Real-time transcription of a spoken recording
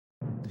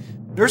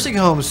Nursing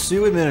homes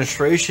sue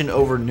administration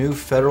over new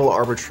federal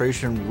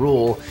arbitration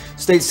rule.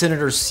 State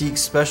senators seek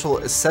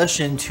special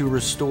session to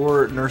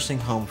restore nursing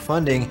home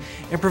funding,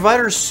 and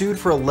providers sued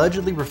for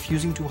allegedly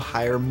refusing to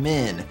hire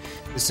men.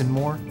 This and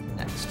more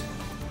next.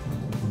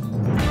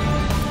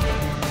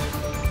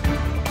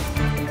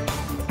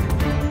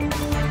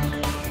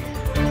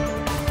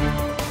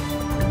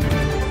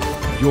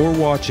 You're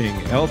watching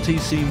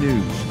LTC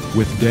News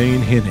with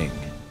Dane Henning.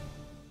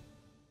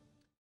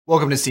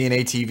 Welcome to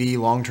CNA TV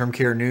Long-Term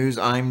Care News.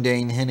 I'm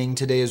Dane Henning.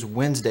 Today is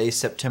Wednesday,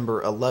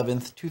 September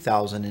 11th,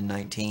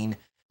 2019.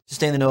 To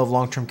stay in the know of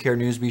long-term care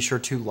news, be sure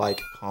to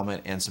like,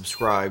 comment, and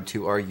subscribe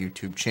to our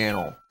YouTube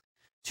channel.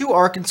 Two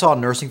Arkansas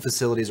nursing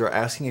facilities are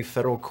asking a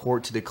federal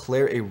court to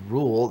declare a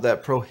rule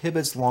that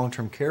prohibits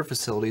long-term care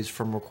facilities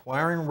from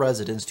requiring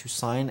residents to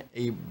sign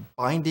a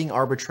binding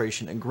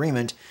arbitration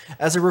agreement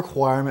as a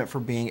requirement for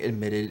being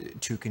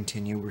admitted to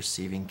continue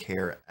receiving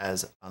care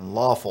as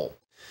unlawful.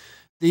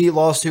 The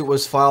lawsuit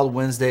was filed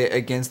Wednesday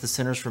against the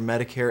Centers for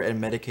Medicare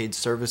and Medicaid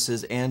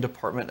Services and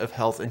Department of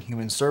Health and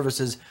Human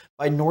Services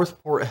by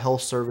Northport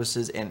Health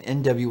Services and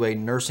NWA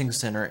Nursing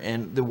Center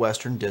in the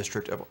Western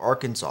District of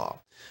Arkansas.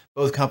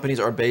 Both companies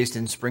are based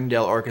in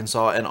Springdale,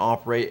 Arkansas, and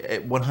operate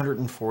at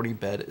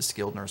 140-bed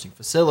skilled nursing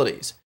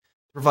facilities.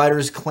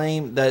 Providers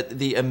claim that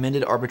the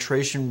amended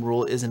arbitration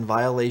rule is in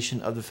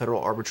violation of the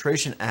Federal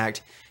Arbitration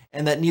Act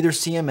and that neither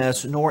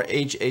CMS nor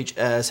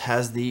HHS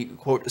has the,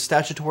 quote,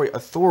 statutory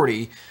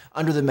authority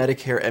under the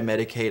Medicare and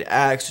Medicaid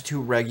Acts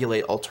to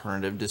regulate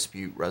alternative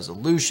dispute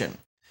resolution.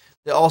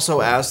 They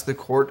also asked the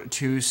court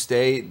to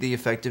stay the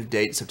effective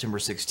date, September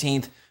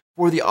 16th,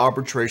 for the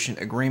arbitration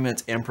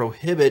agreements and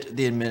prohibit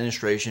the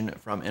administration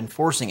from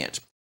enforcing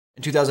it.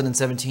 In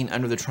 2017,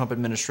 under the Trump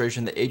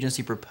administration, the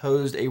agency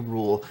proposed a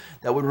rule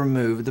that would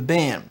remove the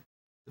ban.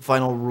 The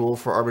final rule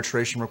for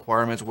arbitration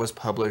requirements was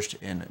published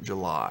in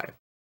July.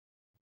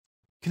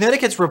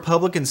 Connecticut's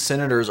Republican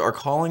senators are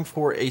calling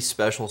for a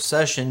special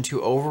session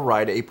to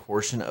override a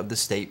portion of the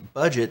state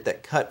budget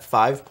that cut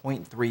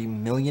 $5.3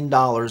 million in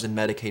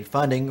Medicaid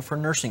funding for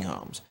nursing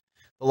homes.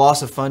 The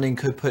loss of funding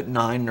could put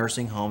 9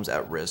 nursing homes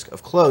at risk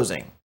of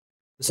closing.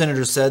 The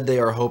senators said they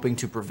are hoping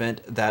to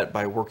prevent that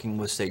by working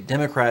with state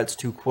Democrats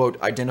to,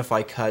 quote,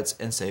 identify cuts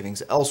and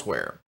savings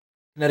elsewhere.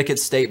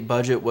 Connecticut's state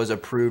budget was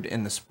approved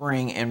in the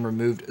spring and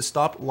removed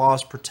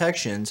stop-loss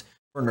protections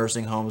for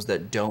nursing homes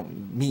that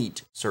don't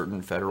meet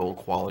certain federal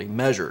quality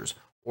measures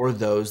or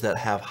those that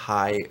have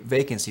high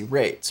vacancy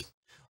rates.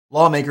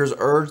 Lawmakers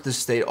urged the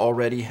state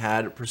already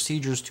had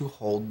procedures to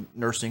hold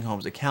nursing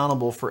homes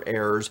accountable for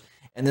errors,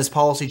 and this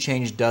policy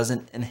change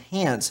doesn't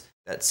enhance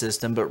that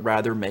system but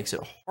rather makes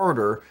it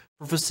harder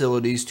for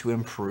facilities to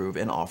improve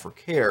and offer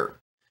care.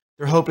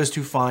 Their hope is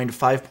to find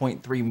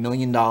 $5.3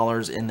 million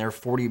in their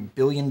 $40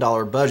 billion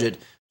budget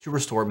to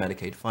restore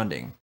Medicaid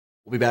funding.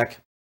 We'll be back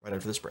right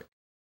after this break.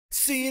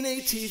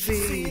 CNA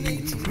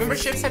TV.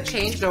 Memberships have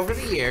changed over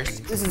the years.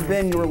 This has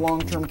been your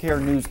long-term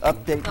care news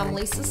update. I'm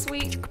Lisa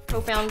Sweet,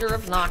 co-founder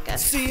of NAHCA.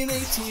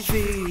 CNA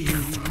TV.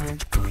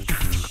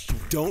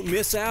 Don't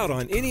miss out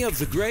on any of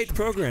the great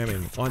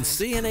programming on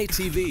CNA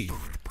TV.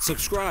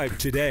 Subscribe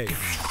today.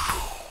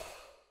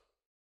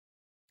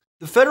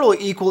 The Federal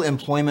Equal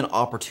Employment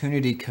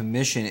Opportunity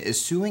Commission is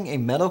suing a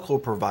medical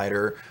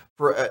provider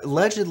for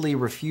allegedly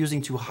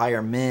refusing to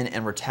hire men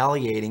and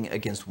retaliating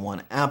against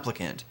one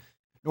applicant.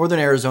 Northern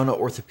Arizona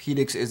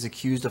Orthopedics is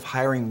accused of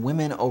hiring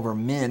women over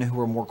men who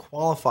are more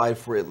qualified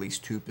for at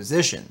least 2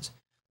 positions.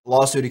 The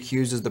lawsuit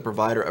accuses the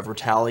provider of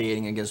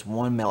retaliating against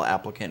one male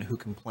applicant who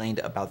complained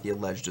about the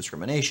alleged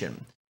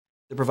discrimination.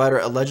 The provider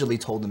allegedly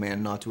told the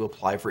man not to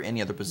apply for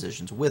any other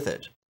positions with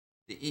it.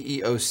 The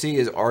EEOC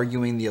is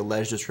arguing the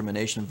alleged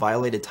discrimination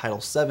violated Title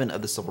VII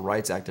of the Civil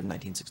Rights Act of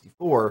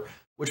 1964,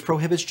 which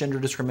prohibits gender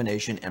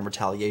discrimination and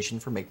retaliation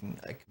for making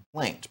a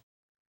complaint.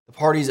 The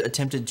parties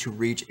attempted to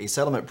reach a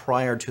settlement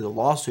prior to the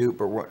lawsuit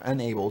but were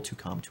unable to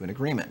come to an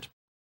agreement.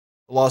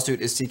 The lawsuit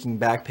is seeking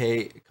back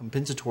pay,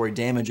 compensatory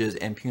damages,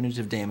 and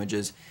punitive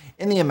damages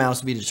in the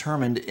amounts to be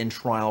determined in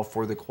trial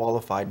for the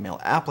qualified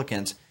male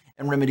applicants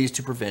and remedies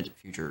to prevent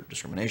future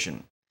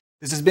discrimination.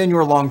 This has been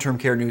your long-term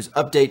care news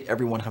update.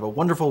 Everyone have a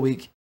wonderful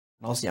week,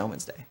 and I'll see you on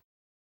Wednesday.